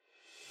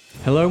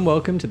Hello and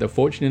welcome to the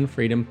Fortune and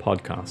Freedom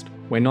podcast,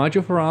 where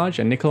Nigel Farage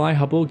and Nikolai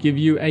Hubble give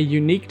you a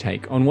unique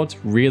take on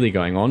what's really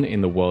going on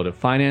in the world of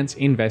finance,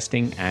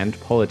 investing, and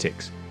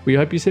politics. We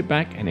hope you sit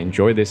back and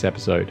enjoy this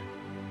episode.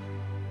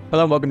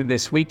 Hello and welcome to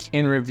This Week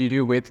in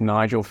Review with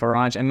Nigel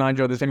Farage. And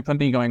Nigel, there's been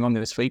plenty going on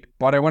this week,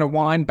 but I want to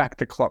wind back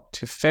the clock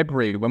to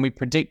February when we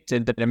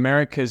predicted that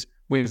America's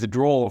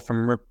withdrawal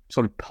from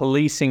sort of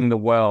policing the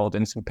world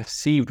and some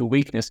perceived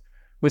weakness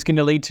was going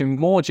to lead to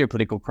more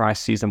geopolitical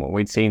crises than what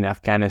we'd seen in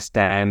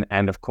Afghanistan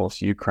and, of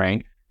course,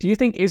 Ukraine. Do you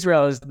think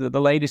Israel is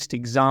the latest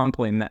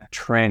example in that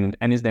trend,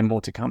 and is there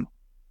more to come?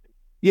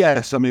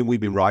 Yes, I mean, we've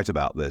been right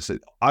about this.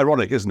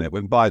 Ironic, isn't it?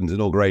 When Biden's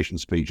inauguration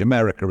speech,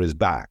 America is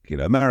back.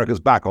 America's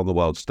back on the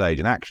world stage,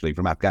 and actually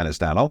from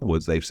Afghanistan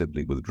onwards, they've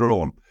simply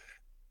withdrawn.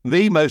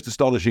 The most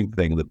astonishing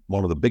thing, that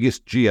one of the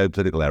biggest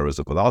geopolitical errors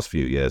of the last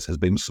few years has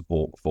been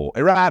support for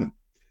Iran.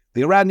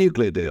 The Iran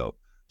nuclear deal,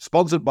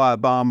 sponsored by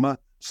Obama,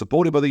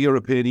 supported by the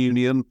European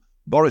Union,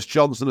 Boris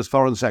Johnson as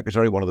foreign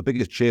secretary, one of the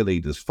biggest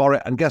cheerleaders for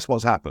it. And guess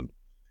what's happened?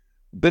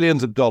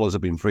 Billions of dollars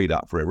have been freed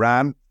up for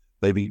Iran.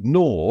 They've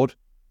ignored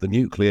the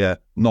nuclear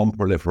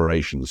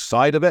non-proliferation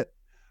side of it.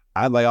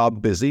 And they are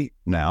busy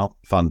now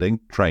funding,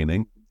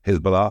 training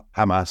Hezbollah,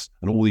 Hamas,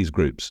 and all these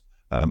groups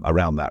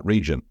around that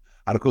region.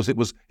 And of course, it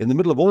was in the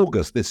middle of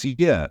August this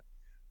year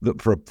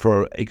that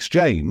for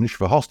exchange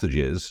for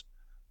hostages,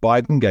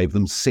 Biden gave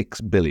them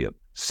 $6 billion.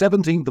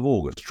 17th of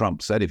August,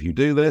 Trump said, if you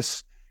do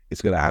this,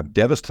 it's going to have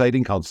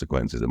devastating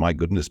consequences. And my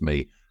goodness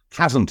me,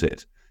 hasn't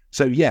it?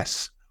 So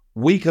yes,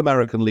 weak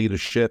American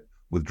leadership,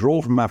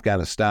 withdrawal from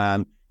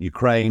Afghanistan,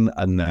 Ukraine,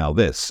 and now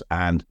this.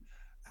 And,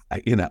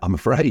 I'm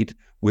afraid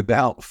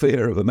without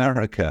fear of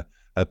America,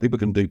 people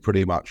can do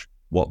pretty much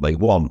what they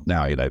want.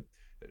 Now,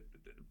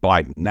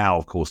 Biden now,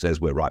 of course,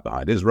 says we're right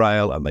behind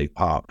Israel, and they've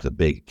parked a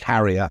big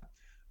carrier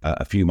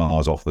a few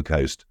miles off the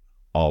coast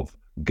of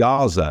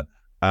Gaza.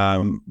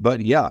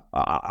 But yeah,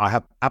 I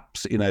have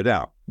absolutely no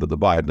doubt that the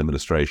Biden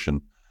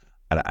administration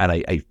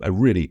and a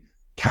really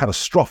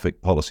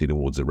catastrophic policy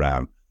towards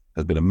Iran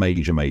has been a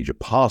major, major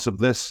part of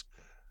this.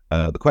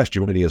 The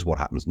question really is what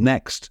happens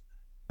next.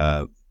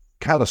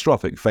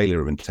 Catastrophic failure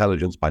of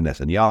intelligence by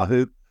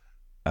Netanyahu.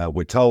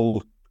 We're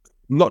told,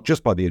 not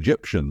just by the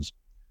Egyptians,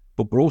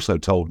 but we're also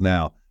told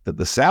now that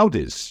the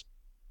Saudis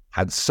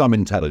had some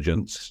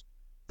intelligence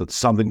that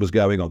something was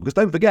going on. Because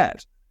don't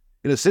forget,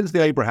 since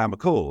the Abraham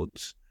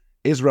Accords,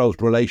 Israel's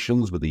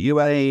relations with the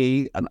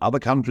UAE and other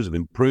countries have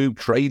improved,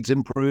 trade's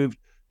improved,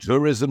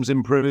 tourism's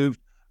improved,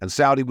 and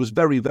Saudi was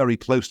very, very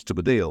close to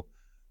the deal.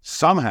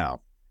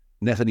 Somehow,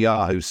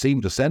 Netanyahu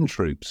seemed to send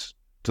troops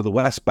to the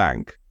West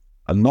Bank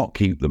and not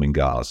keep them in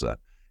Gaza.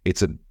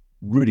 It's a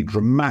really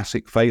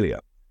dramatic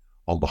failure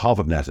on behalf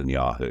of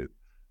Netanyahu,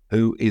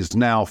 who is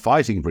now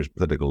fighting for his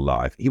political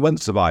life. He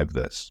won't survive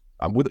this.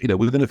 And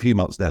within a few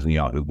months,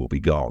 Netanyahu will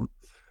be gone.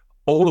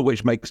 All of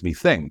which makes me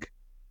think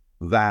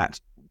that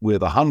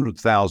with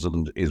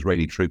 100,000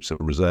 Israeli troops and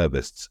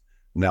reservists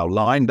now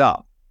lined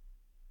up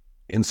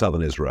in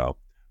southern Israel,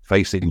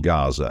 facing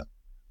Gaza,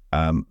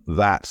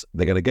 that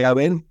they're going to go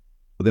in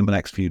within the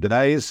next few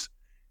days.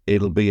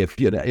 It'll be,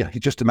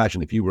 just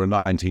imagine if you were a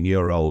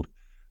 19-year-old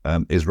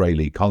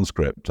Israeli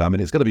conscript. I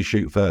mean, it's going to be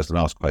shoot first and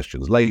ask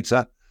questions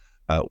later.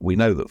 We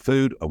know that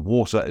food and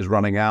water is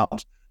running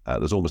out.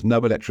 There's almost no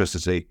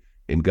electricity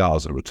in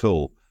Gaza at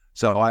all.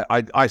 So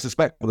I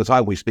suspect by the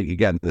time we speak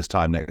again this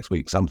time next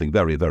week, something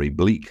very, very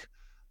bleak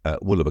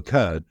will have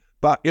occurred.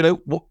 But,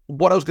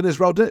 what else can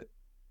Israel do?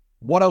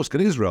 What else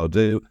can Israel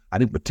do?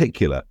 And in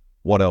particular,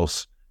 what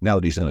else, now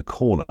that he's in a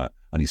corner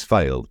and he's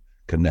failed,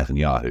 can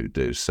Netanyahu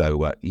do?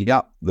 So,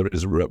 there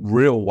is a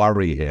real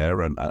worry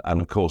here. And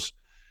of course,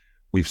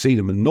 we've seen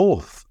in the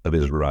north of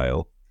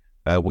Israel,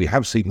 we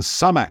have seen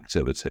some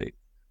activity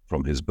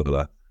from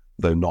Hezbollah,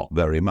 though not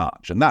very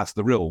much. And that's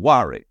the real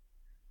worry,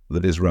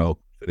 that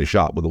Israel finish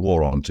up with a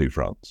war on two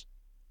fronts.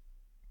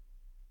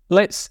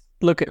 Let's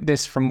look at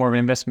this from more of an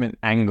investment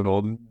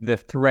angle. The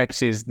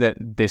threat is that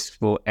this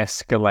will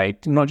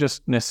escalate, not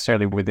just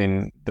necessarily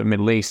within the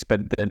Middle East,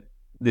 but that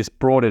this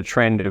broader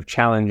trend of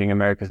challenging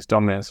America's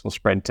dominance will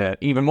spread to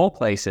even more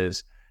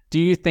places. Do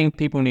you think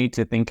people need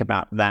to think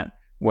about that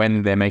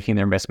when they're making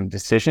their investment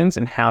decisions,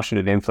 and how should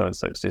it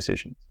influence those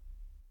decisions?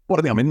 Well,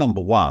 I mean,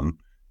 number one,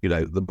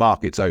 the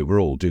markets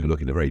overall do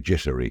look in a very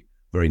jittery,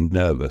 very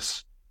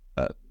nervous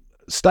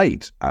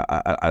state,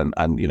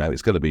 and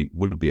it's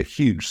would be a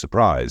huge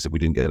surprise if we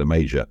didn't get a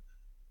major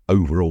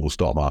overall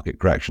stock market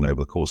correction over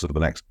the course of the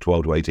next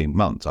 12 to 18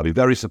 months. I'd be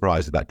very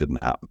surprised if that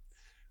didn't happen.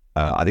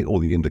 I think all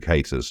the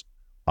indicators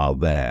are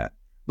there.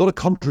 A lot of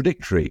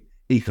contradictory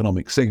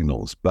economic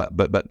signals,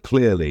 but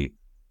clearly,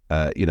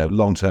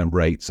 long-term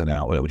rates are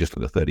now, we just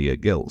look at 30-year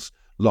gilts.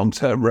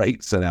 Long-term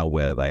rates are now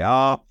where they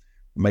are.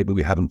 Maybe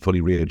we haven't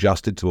fully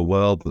readjusted to a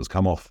world that's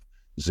come off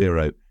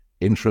zero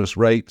interest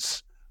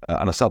rates.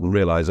 And a sudden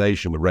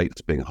realization with rates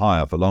being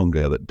higher for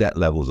longer that debt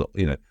levels,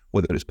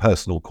 whether it's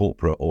personal,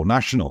 corporate or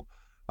national.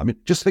 I mean,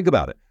 just think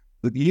about it.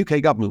 The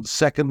UK government's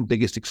second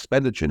biggest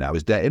expenditure now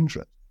is debt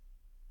interest.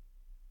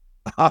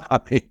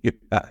 I mean,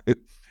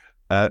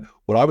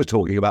 When I was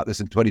talking about this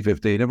in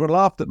 2015, everyone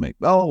laughed at me.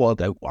 Oh, well,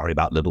 don't worry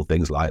about little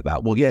things like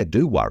that. Well, yeah,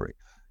 do worry.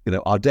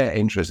 Our debt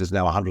interest is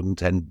now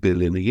 110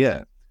 billion a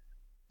year.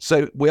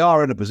 So we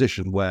are in a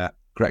position where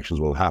corrections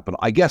will happen.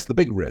 I guess the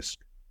big risk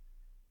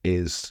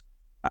is,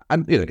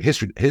 and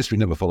history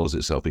never follows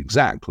itself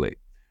exactly,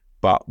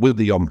 but with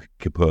the Yom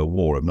Kippur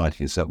War of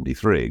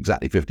 1973,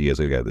 exactly 50 years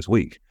ago this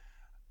week,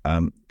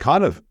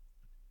 kind of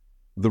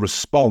the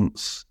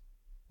response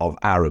of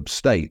Arab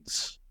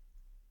states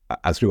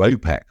through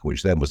OPEC,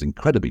 which then was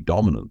incredibly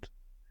dominant,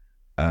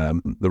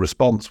 the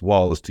response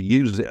was to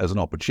use it as an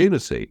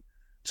opportunity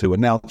to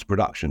announce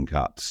production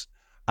cuts,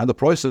 and the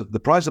price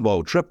of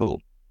oil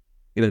tripled,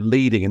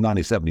 leading in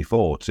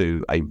 1974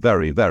 to a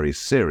very, very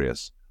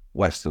serious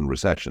Western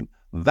recession.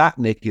 That,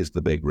 Nick, is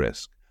the big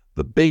risk.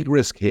 The big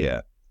risk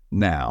here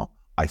now,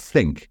 I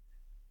think,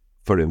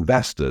 for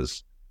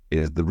investors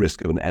is the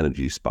risk of an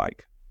energy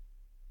spike.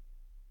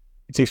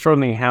 It's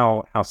extraordinary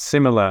how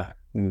similar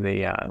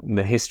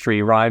the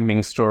history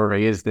rhyming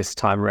story is this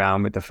time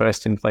around, with the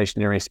first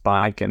inflationary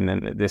spike and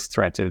then this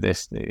threat of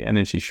the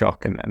energy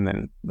shock and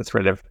then the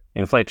threat of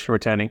inflation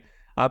returning.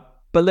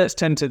 But let's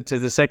turn to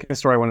the second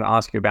story I wanted to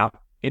ask you about.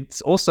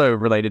 It's also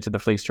related to the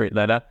Fleet Street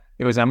letter.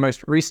 It was our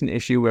most recent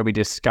issue where we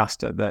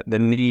discussed the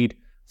need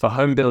for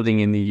home building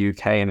in the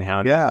UK and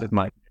how it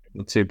might be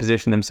able to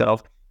position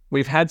themselves.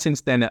 We've had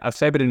since then a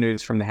fair bit of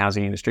news from the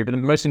housing industry, but the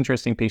most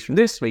interesting piece from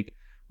this week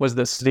was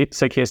that Sir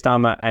Keir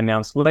Starmer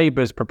announced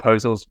Labour's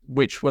proposals,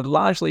 which were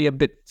largely a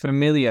bit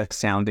familiar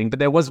sounding, but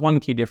there was one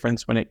key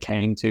difference when it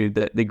came to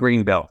the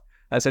Green Belt.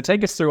 So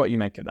take us through what you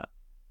make of that.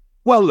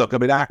 Well, look,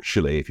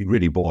 actually, if you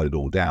really boil it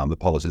all down, the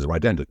policies are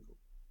identical.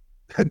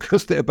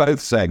 Because they're both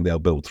saying they'll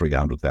build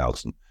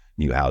 300,000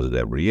 new houses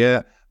every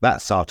year.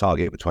 That's our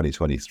target for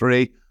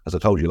 2023. As I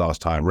told you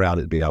last time round,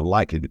 it'd be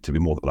unlikely to be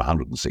more than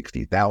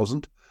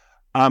 160,000.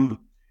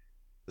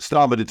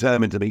 Starmer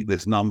determined to meet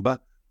this number.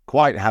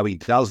 Quite how he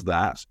does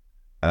that,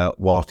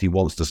 whilst he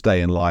wants to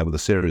stay in line with a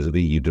series of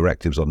EU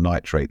directives on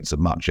nitrates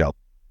and much else,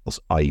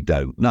 I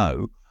don't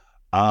know.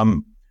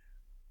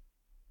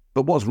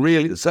 But what's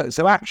really...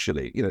 So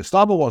actually,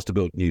 Starmer wants to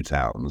build new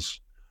towns.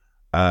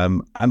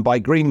 And by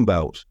Green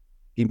Belt,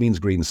 he means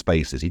green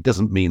spaces. He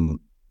doesn't mean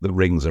the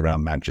rings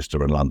around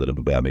Manchester and London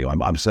and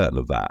Birmingham. I'm certain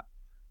of that.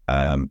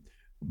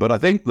 But I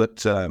think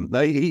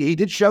that he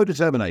did show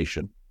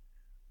determination.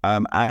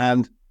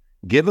 And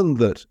given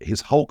that his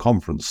whole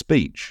conference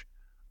speech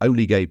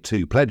only gave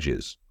two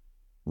pledges,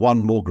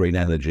 one, more green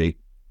energy,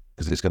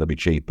 because it's going to be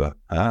cheaper,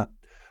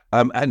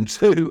 and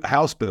two,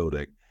 house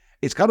building,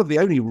 it's kind of the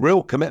only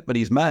real commitment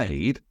he's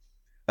made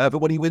for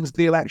when he wins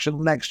the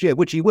election next year,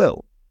 which he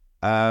will.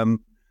 I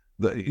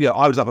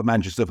was up at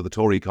Manchester for the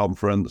Tory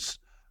conference.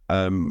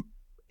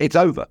 It's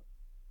over.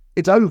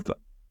 It's over.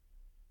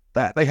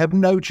 They have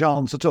no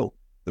chance at all.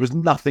 There is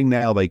nothing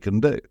now they can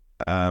do.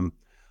 I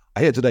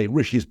hear today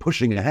Rishi is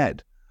pushing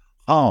ahead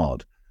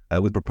hard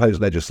with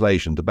proposed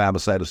legislation to ban the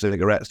sale of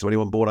cigarettes to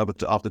anyone born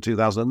after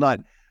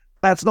 2009.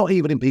 That's not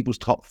even in people's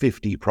top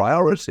 50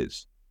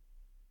 priorities.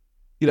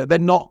 They're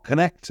not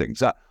connecting.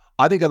 So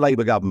I think a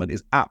Labour government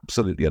is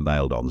absolutely a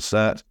nailed-on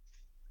cert.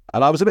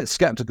 And I was a bit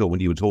sceptical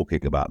when you were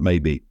talking about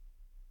maybe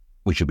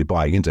we should be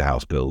buying into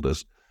house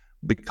builders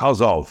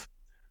because of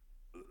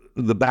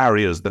the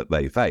barriers that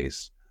they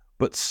face.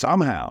 But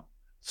somehow,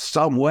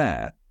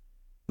 somewhere,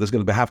 there's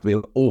going to have to be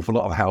an awful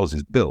lot of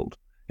houses built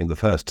in the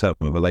first term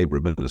of a Labour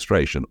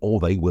administration, or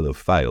they will have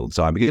failed.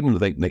 So I'm beginning to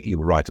think, Nick, you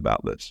were right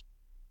about this.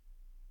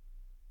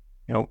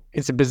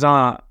 It's a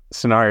bizarre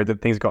scenario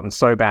that things have gotten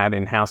so bad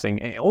in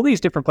housing. All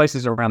these different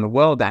places around the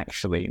world,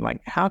 actually.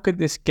 Like, how could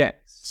this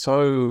get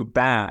so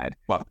bad?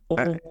 Well,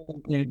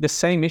 the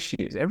same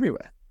issues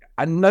everywhere.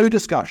 And no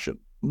discussion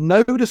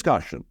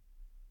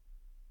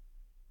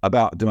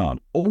about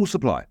demand, all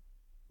supply,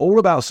 all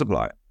about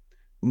supply.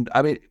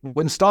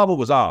 When Starmer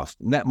was asked,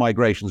 net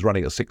migration's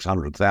running at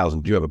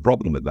 600,000, do you have a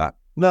problem with that?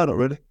 No, not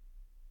really.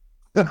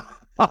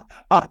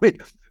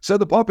 So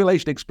the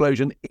population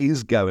explosion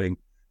is going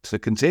to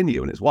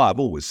continue, and it's why I've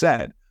always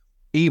said,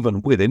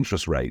 even with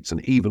interest rates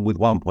and even with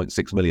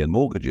 1.6 million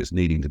mortgages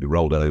needing to be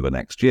rolled over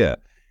next year,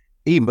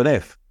 even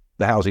if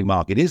the housing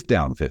market is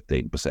down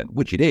 15%,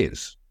 which it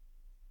is,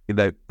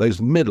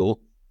 those middle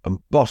and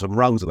bottom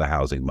rungs of the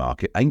housing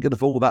market ain't going to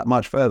fall that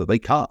much further. They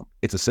can't.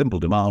 It's a simple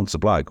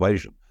demand-supply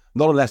equation.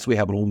 Not unless we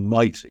have an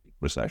almighty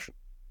recession.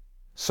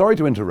 Sorry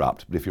to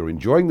interrupt, but if you're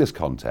enjoying this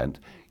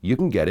content, you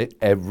can get it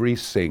every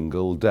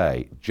single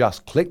day.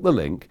 Just click the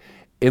link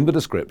in the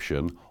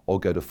description or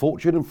go to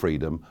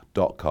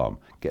fortuneandfreedom.com.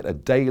 Get a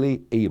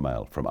daily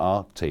email from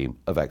our team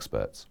of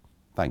experts.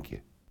 Thank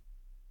you.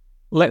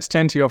 Let's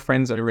turn to your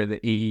friends over at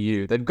the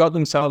EU. They've got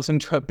themselves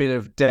into a bit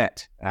of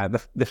debt.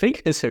 The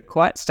figures are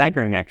quite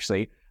staggering,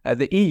 actually.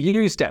 The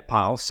EU's debt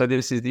pile, so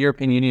this is the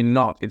European Union,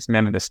 not its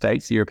member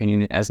states, the European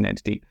Union as an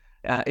entity,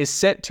 is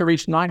set to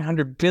reach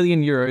 900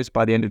 billion euros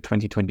by the end of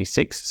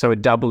 2026, so a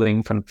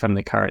doubling from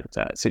the current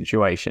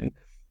situation.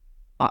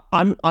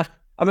 I'm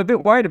a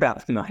bit worried about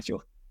it,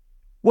 Nigel.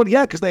 Well,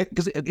 yeah, because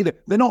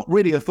they're not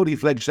really a fully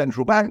fledged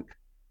central bank.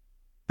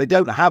 They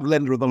don't have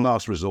lender of the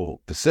last resort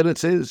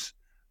facilities.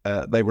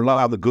 They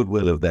rely on the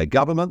goodwill of their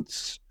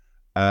governments.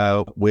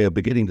 We're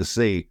beginning to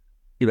see,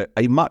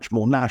 a much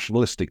more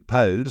nationalistic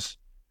pose.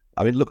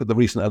 I mean, look at the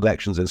recent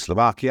elections in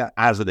Slovakia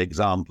as an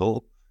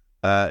example.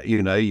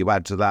 You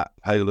add to that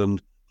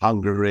Poland,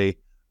 Hungary.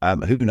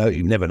 Who knows?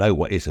 You never know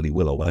what Italy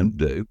will or won't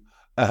do.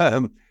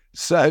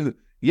 So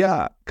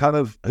yeah, kind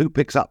of who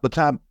picks up the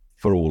tab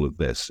for all of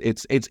this?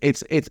 It's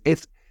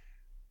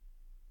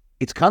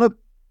kind of,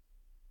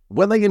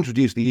 when they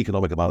introduced the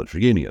economic and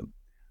monetary union,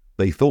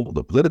 they thought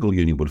the political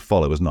union would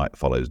follow as night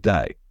follows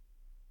day.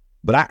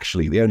 But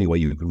actually, the only way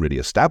you can really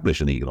establish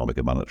an economic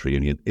and monetary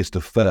union is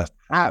to first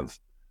have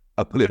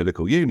a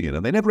political union,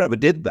 and they never ever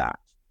did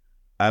that.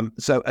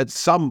 So at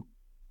some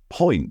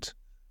point,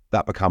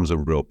 that becomes a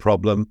real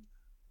problem.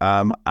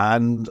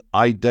 And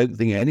I don't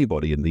think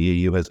anybody in the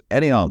EU has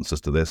any answers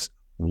to this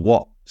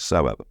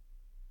whatsoever.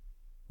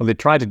 Well, they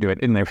tried to do it,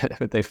 didn't they?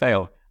 But they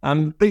failed.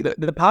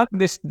 The part of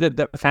this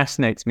that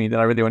fascinates me that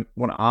I really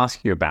want to ask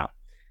you about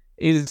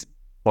is,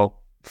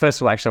 well, first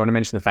of all, actually, I want to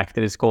mention the fact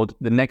that it's called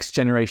the Next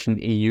Generation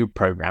EU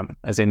program,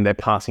 as in they're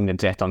passing the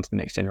debt on to the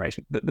next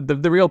generation.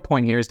 The real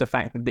point here is the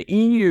fact that the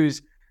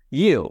EU's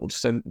yield,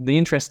 so the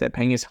interest they're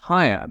paying, is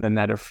higher than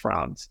that of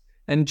France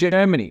and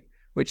Germany,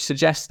 which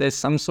suggests there's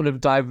some sort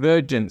of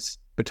divergence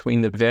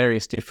between the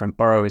various different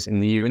borrowers in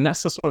the EU. And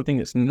that's the sort of thing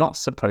that's not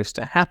supposed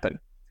to happen.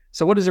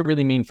 So what does it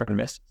really mean for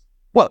investors?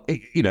 Well,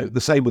 the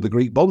same with the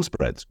Greek bond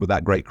spreads, with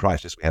that great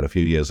crisis we had a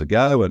few years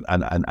ago,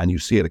 and you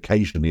see it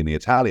occasionally in the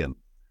Italian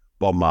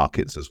bond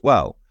markets as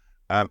well.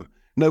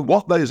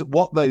 What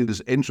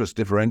those interest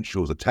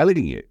differentials are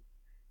telling you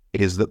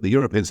is that the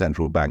European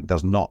Central Bank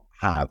does not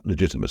have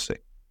legitimacy,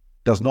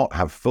 does not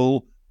have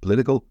full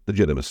political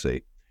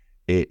legitimacy.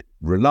 It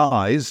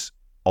relies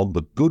on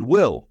the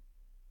goodwill,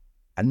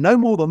 and no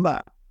more than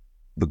that,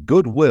 the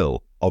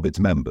goodwill of its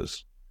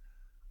members.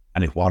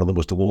 And if one of them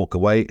was to walk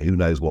away, who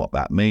knows what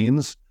that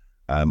means?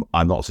 I'm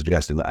not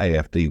suggesting that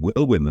AfD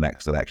will win the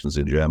next elections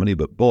in Germany,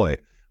 but boy,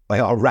 they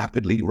are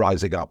rapidly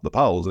rising up the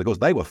polls. And of course,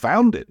 they were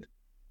founded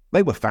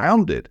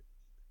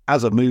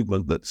as a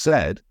movement that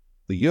said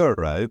the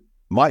euro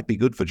might be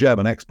good for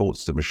German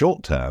exports in the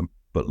short term,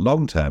 but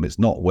long term, it's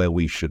not where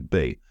we should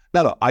be.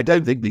 Now, look, I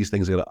don't think these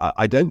things are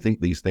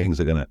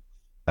going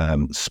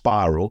to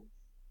spiral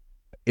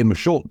in the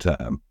short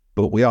term,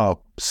 but we are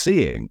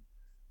seeing,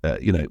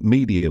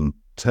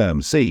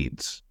 medium-term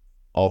seeds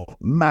of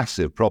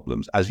massive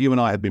problems, as you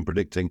and I have been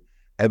predicting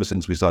ever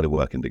since we started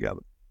working together.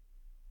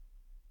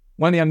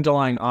 One of the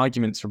underlying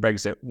arguments for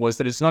Brexit was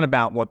that it's not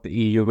about what the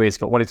EU is,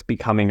 but what it's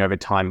becoming over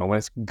time, or what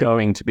it's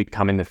going to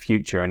become in the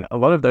future. And a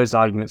lot of those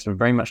arguments are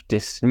very much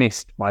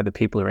dismissed by the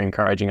people who are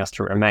encouraging us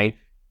to remain.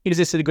 Is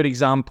this a good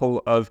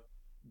example of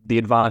the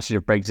advantage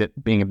of Brexit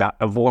being about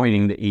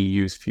avoiding the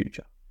EU's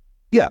future?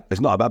 Yeah,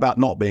 it's not about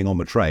not being on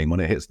the train when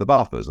it hits the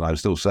buffers, and I'm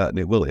still certain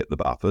it will hit the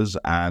buffers.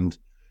 And,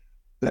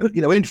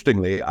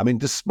 interestingly, I mean,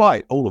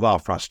 despite all of our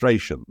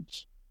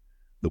frustrations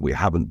that we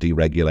haven't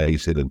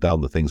deregulated and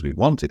done the things we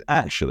wanted,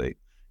 actually,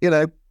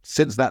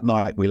 since that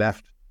night we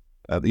left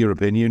the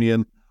European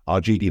Union, our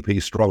GDP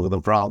is stronger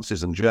than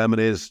France's and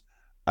Germany's.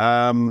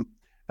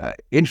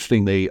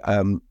 Interestingly,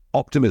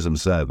 optimism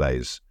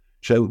surveys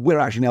show we're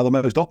actually now the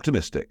most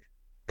optimistic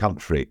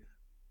country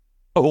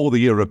of all the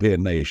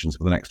European nations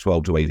for the next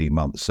 12 to 18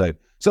 months. So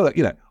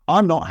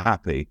I'm not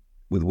happy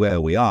with where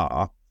we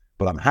are,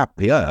 but I'm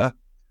happier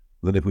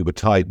than if we were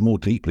tied more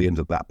deeply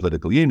into that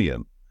political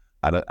union,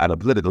 and a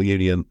political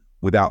union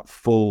without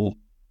full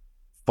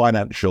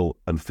financial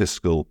and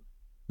fiscal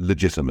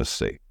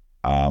legitimacy.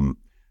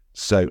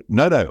 So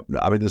no,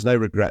 I mean, there's no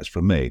regrets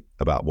from me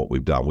about what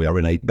we've done. We are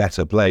in a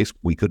better place.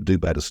 We could do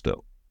better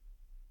still.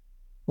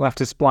 We'll have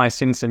to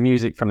splice in some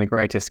music from The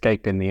Great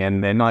Escape in the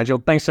end there. Nigel,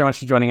 thanks so much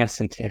for joining us,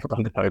 and to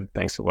everyone at home,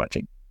 thanks for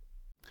watching.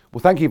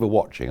 Well, thank you for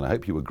watching, and I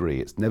hope you agree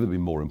it's never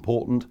been more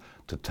important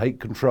to take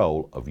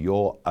control of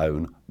your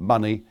own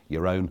money,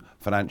 your own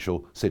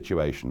financial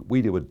situation.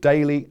 We do a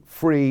daily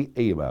free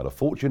email, a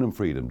Fortune and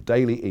Freedom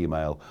daily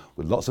email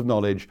with lots of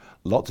knowledge,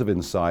 lots of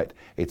insight.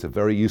 It's a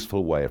very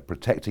useful way of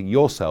protecting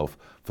yourself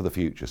for the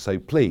future. So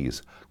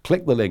please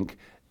click the link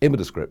in the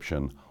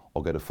description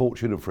or go to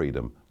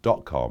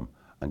fortuneandfreedom.com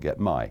and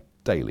get my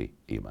daily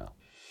email.